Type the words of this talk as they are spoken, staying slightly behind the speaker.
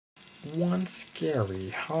One scary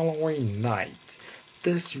Halloween night,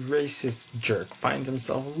 this racist jerk finds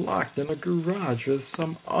himself locked in a garage with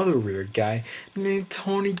some other weird guy named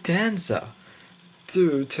Tony Danza.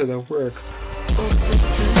 Due to the work of the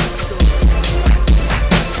Danza.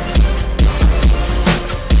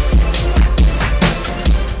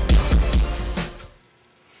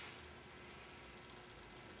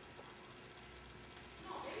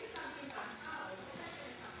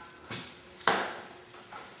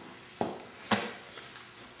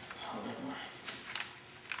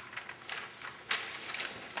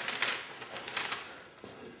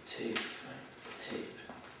 Tape, Frank, tape.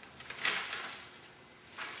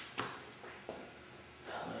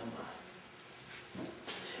 How am I?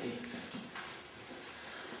 Tape.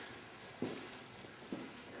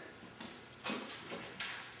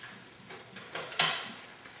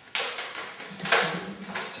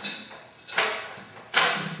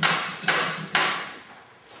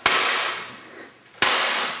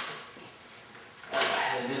 I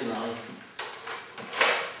had it in wrong.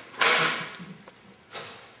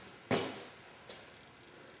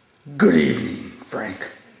 Good evening, Frank.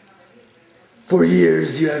 For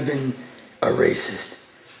years you have been a racist,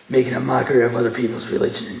 making a mockery of other people's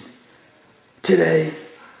religion. Today,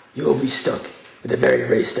 you will be stuck with the very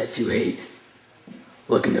race that you hate.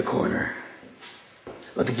 Look in the corner.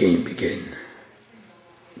 Let the game begin.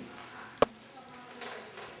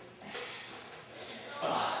 The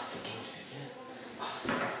game's begin.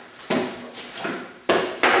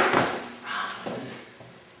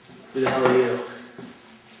 Who the hell are you?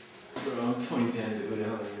 Bro, I'm Tony Danza. Who the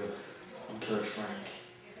hell are you? I'm Killer Frank.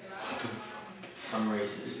 I'm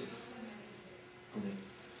racist. I'm the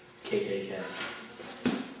KKK.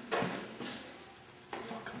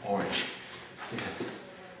 Fuck, I'm orange.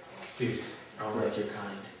 Dude, I don't like your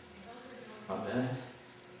kind. my man.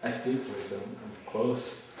 I speak for it, so I'm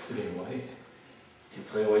close to being white. You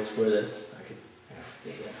play white sport, that's... I could...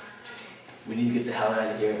 Yeah. Yeah. We need to get the hell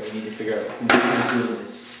out of here. We need to figure out who's doing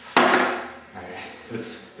this. Alright,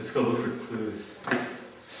 let's go look for clues.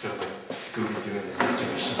 So, Scooby-Doo and his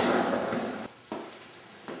mystery machine.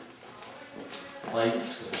 Light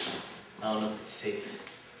switch. I don't know if it's safe.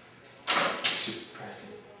 You should press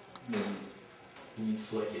it. You need to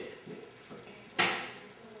flick it. Yeah, fuck it.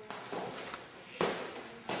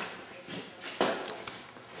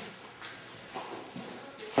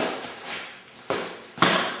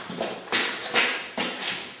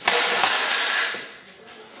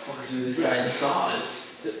 Fuck is with this guy in saws?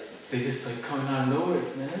 They just like coming out of nowhere,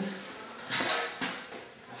 man.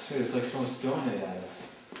 I swear it's like someone's throwing it at us.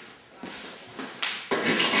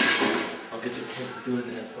 I'll get the kid doing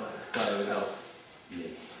that, but I thought it would help.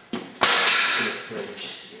 Yeah. Get the fridge.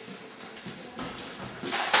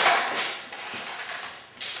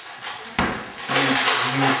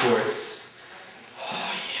 Newports.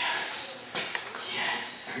 Oh, yes. Yes.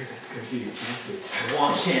 I heard that's gonna give you cancer. I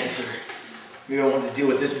want cancer. We don't want to deal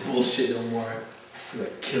with this bullshit no more. I feel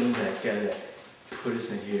like killing that guy that put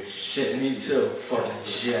us in here. Shit, me too. Fucking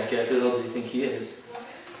jackass. Who the hell do you think he is?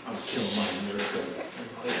 I'm killing my nerve gun.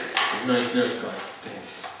 It's a nice nerf gun.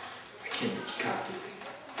 Thanks. I can't be cocky.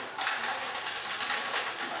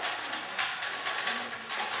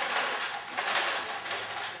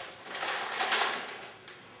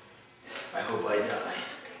 I hope I die.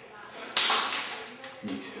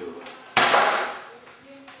 Me too.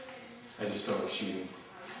 I just felt like shooting.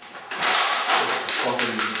 What the fuck are you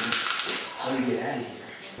doing? How do we get out of here?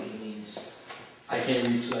 It means I can't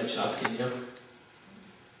read sweatshop, can you?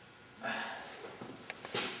 A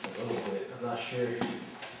little bit. I'm not sure.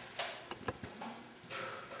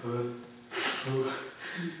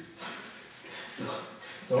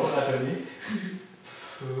 Don't laugh at me.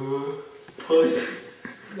 Puss.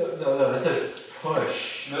 No, that says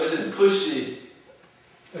push. No, it says pushy.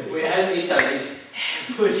 Wait, it has H sound.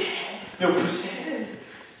 Push. No, push.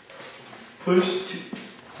 Push.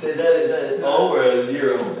 Is that an O or a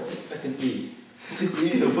zero? That's an E. It's an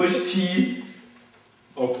E, so push T.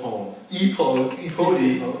 Or poem. E-pony.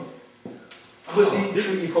 E-pony. Pussy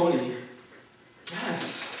to E-pony.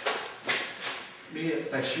 Yes. Maybe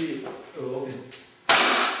actually it'll open.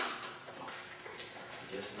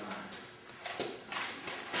 Guess not.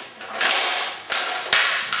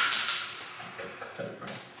 Cut it, bro.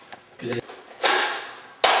 Good day.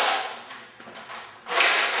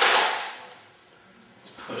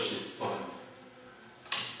 Let's push this button.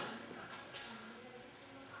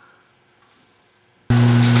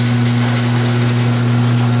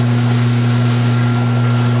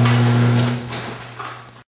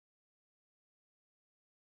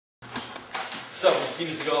 So,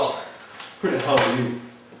 Steven Seagal. Who the hell are you?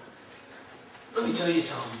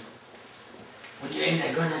 when you aim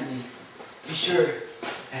that gun at me, be sure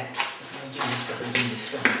that, give me this gun, give me this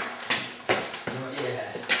gun. You know what,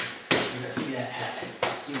 yeah, give me that hat,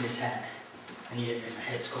 give me this hat. I need it, man, my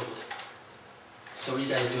head's cold. So what are you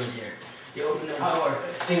guys doing here? You open the door,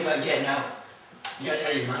 think about getting out. You guys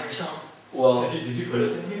out of your mind or something? Well, did you put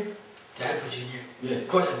us in here? Did I put you in here? Yeah. Of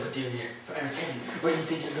course I put you in here, for entertainment. Where do you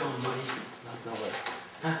think you're going, buddy? Nowhere.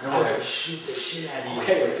 Huh? Nowhere. I will shoot the shit out of you.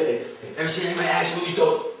 Okay. Ever seen any of my action movies?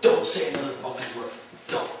 Don't say another fucking word.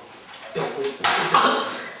 Don't wait.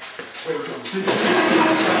 Where are you going?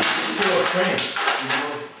 Kill a crank. You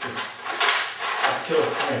know? Let's kill a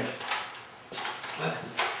crank. What?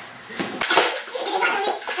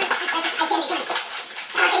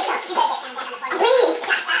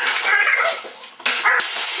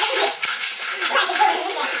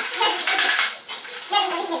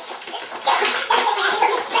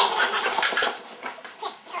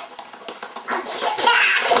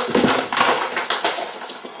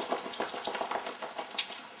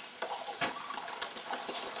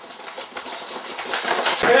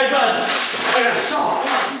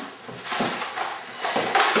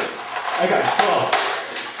 I got a saw.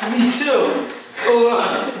 Me too. Hold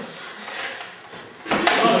on.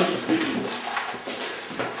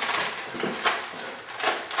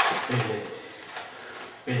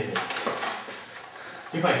 Wait a minute.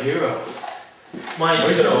 You're my hero. My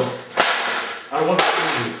hero. I want to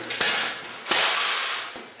kill you.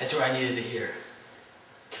 That's what I needed to hear.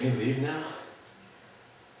 Can we leave now?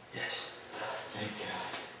 Yes. Thank God.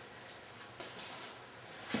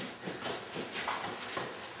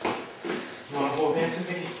 You want to hold hands with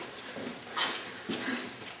me?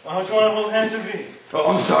 Why don't you want to hold hands with me?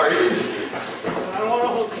 Oh, I'm sorry. I don't want to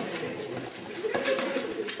hold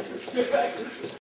hands.